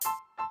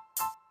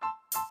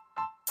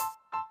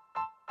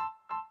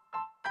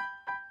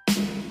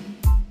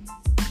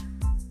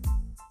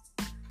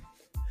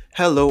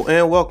Hello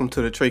and welcome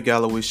to the Trey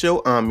Galloway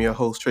Show. I'm your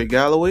host, Trey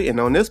Galloway, and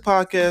on this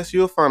podcast,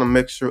 you'll find a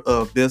mixture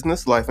of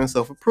business, life, and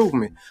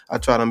self-improvement. I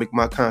try to make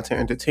my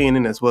content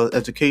entertaining as well as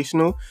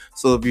educational,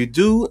 so if you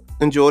do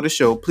enjoy the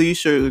show, please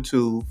sure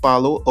to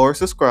follow or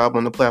subscribe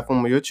on the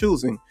platform of your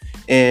choosing,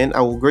 and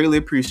I will greatly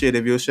appreciate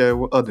if you'll share it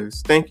with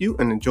others. Thank you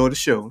and enjoy the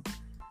show.